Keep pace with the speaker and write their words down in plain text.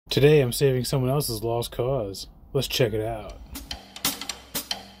Today I'm saving someone else's lost cause. Let's check it out.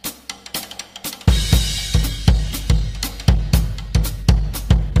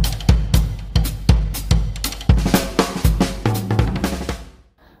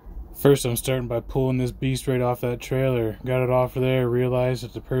 First I'm starting by pulling this beast right off that trailer. Got it off of there, realized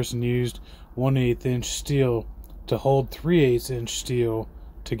that the person used 1/8 inch steel to hold 3/8 inch steel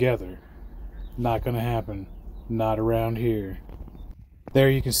together. Not gonna happen. Not around here. There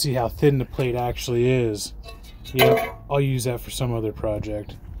you can see how thin the plate actually is. Yep, I'll use that for some other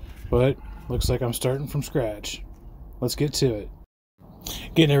project. But looks like I'm starting from scratch. Let's get to it.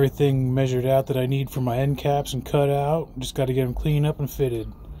 Getting everything measured out that I need for my end caps and cut out. Just got to get them cleaned up and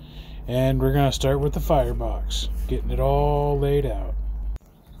fitted. And we're going to start with the firebox. Getting it all laid out.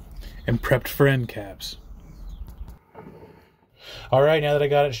 And prepped for end caps. Alright, now that I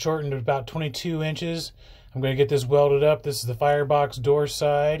got it shortened to about 22 inches, I'm going to get this welded up. This is the firebox door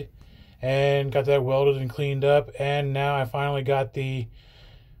side. And got that welded and cleaned up. And now I finally got the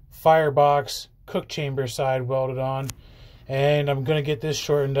firebox cook chamber side welded on. And I'm going to get this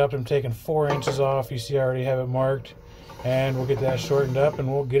shortened up. I'm taking 4 inches off. You see I already have it marked. And we'll get that shortened up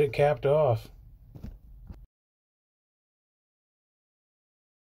and we'll get it capped off.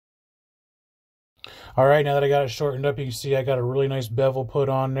 Alright, now that I got it shortened up, you can see I got a really nice bevel put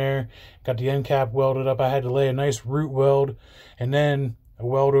on there. Got the end cap welded up. I had to lay a nice root weld and then a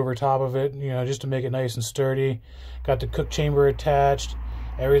weld over top of it, just to make it nice and sturdy. Got the cook chamber attached.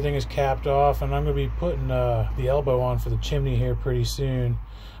 Everything is capped off, and I'm going to be putting the elbow on for the chimney here pretty soon.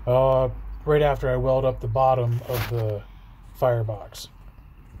 Right after I weld up the bottom of the firebox.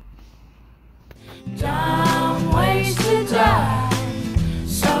 Dumb ways to die.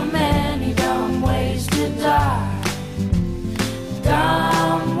 So many dumb ways to die.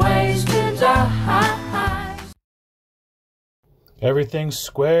 Dumb ways to die. Everything's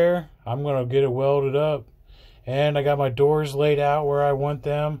square. I'm going to get it welded up. And I got my doors laid out where I want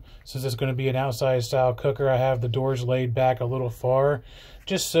them. Since it's going to be an outside style cooker, I have the doors laid back a little far,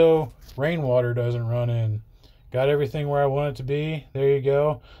 just so rainwater doesn't run in. Got everything where I want it to be. There you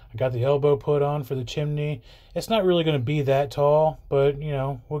go. I got the elbow put on for the chimney. It's not really going to be that tall, but,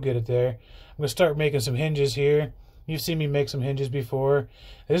 we'll get it there. I'm going to start making some hinges here. You've seen me make some hinges before.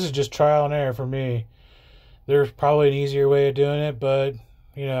 This is just trial and error for me. There's probably an easier way of doing it, but,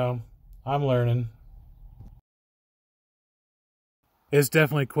 I'm learning. It's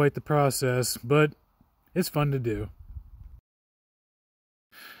definitely quite the process, but it's fun to do.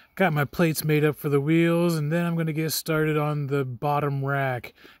 Got my plates made up for the wheels, and then I'm going to get started on the bottom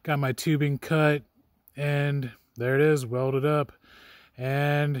rack. Got my tubing cut, and there it is, welded up.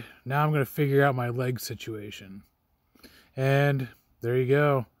 And now I'm going to figure out my leg situation. And there you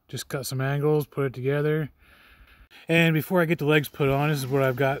go. Just cut some angles, put it together. And before I get the legs put on, this is what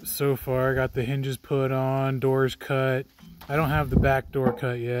I've got so far. I got the hinges put on, doors cut. I don't have the back door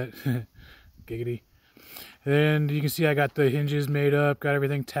cut yet. Giggity. And you can see I got the hinges made up, got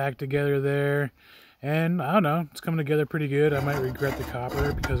everything tacked together there. And I don't know, it's coming together pretty good. I might regret the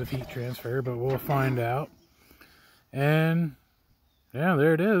copper because of heat transfer, but we'll find out. And yeah,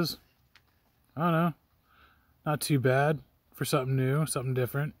 there it is. I don't know. Not too bad for something new, something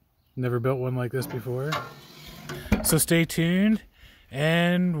different. Never built one like this before. So stay tuned,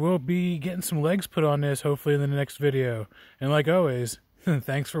 and we'll be getting some legs put on this hopefully in the next video. And like always,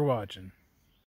 thanks for watching.